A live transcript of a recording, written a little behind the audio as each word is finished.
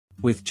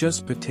With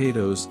just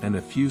potatoes and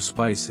a few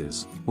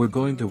spices, we're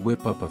going to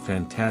whip up a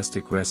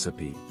fantastic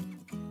recipe.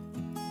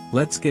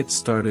 Let's get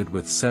started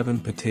with 7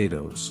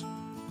 potatoes.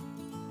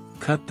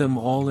 Cut them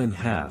all in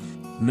half,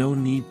 no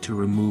need to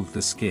remove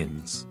the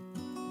skins.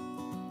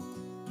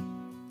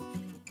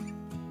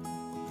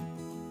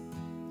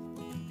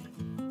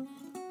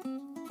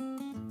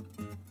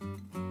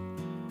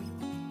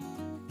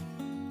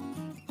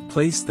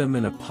 Place them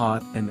in a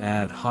pot and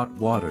add hot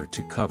water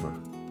to cover.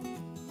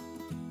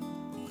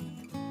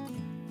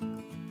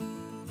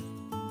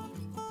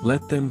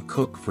 Let them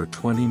cook for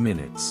 20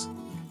 minutes.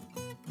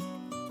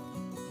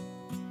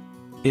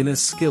 In a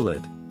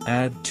skillet,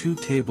 add 2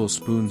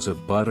 tablespoons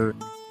of butter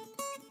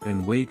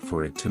and wait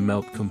for it to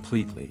melt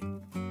completely.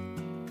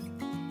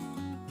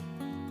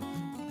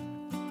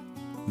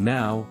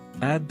 Now,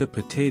 add the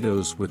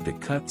potatoes with the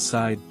cut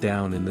side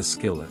down in the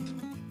skillet.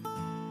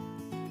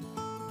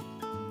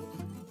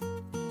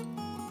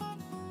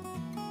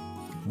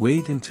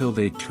 Wait until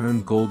they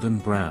turn golden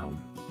brown.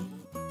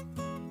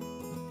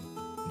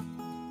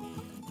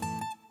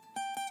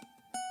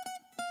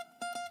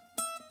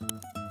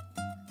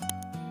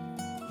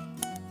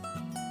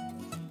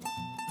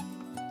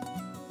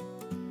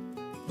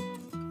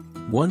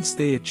 Once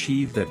they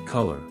achieve that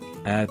color,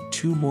 add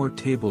 2 more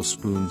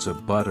tablespoons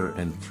of butter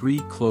and 3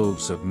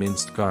 cloves of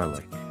minced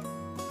garlic.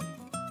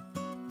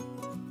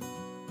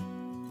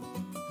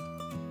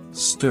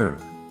 Stir.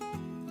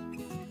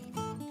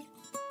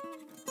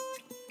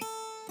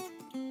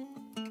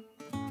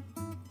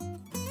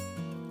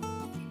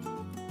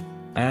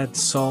 Add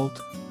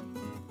salt,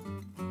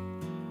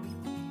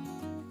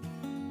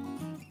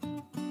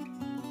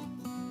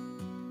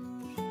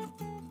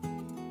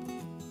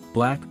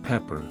 black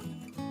pepper,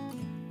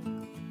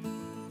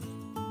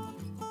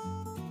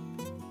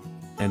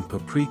 and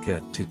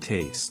paprika to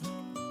taste.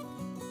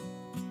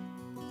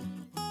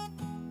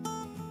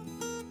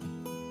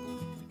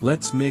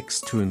 Let's mix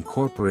to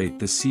incorporate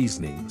the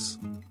seasonings.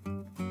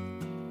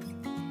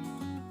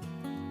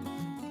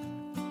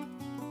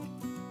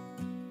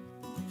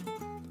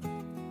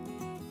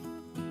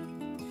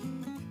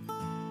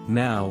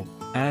 Now,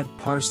 add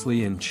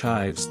parsley and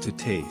chives to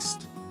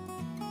taste.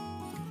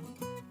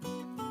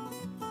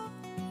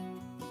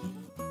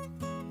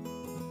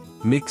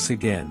 Mix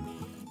again.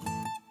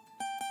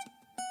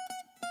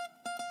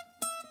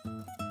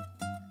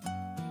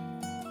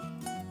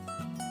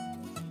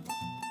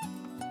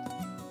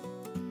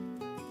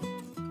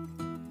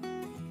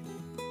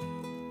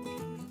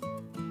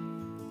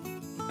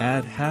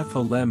 Add half a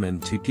lemon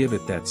to give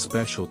it that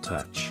special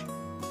touch.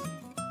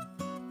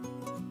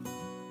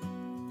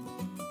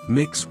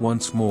 Mix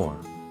once more.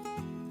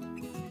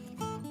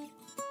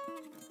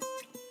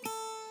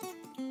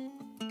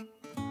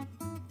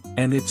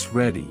 And it's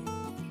ready.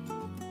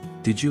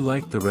 Did you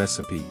like the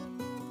recipe?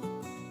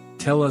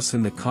 Tell us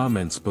in the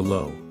comments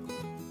below.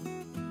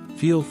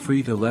 Feel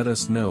free to let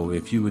us know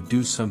if you would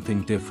do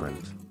something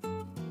different.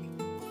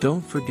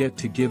 Don't forget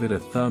to give it a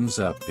thumbs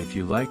up if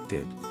you liked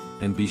it,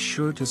 and be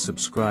sure to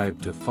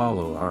subscribe to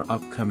follow our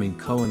upcoming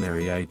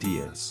culinary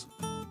ideas.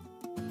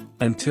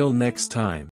 Until next time.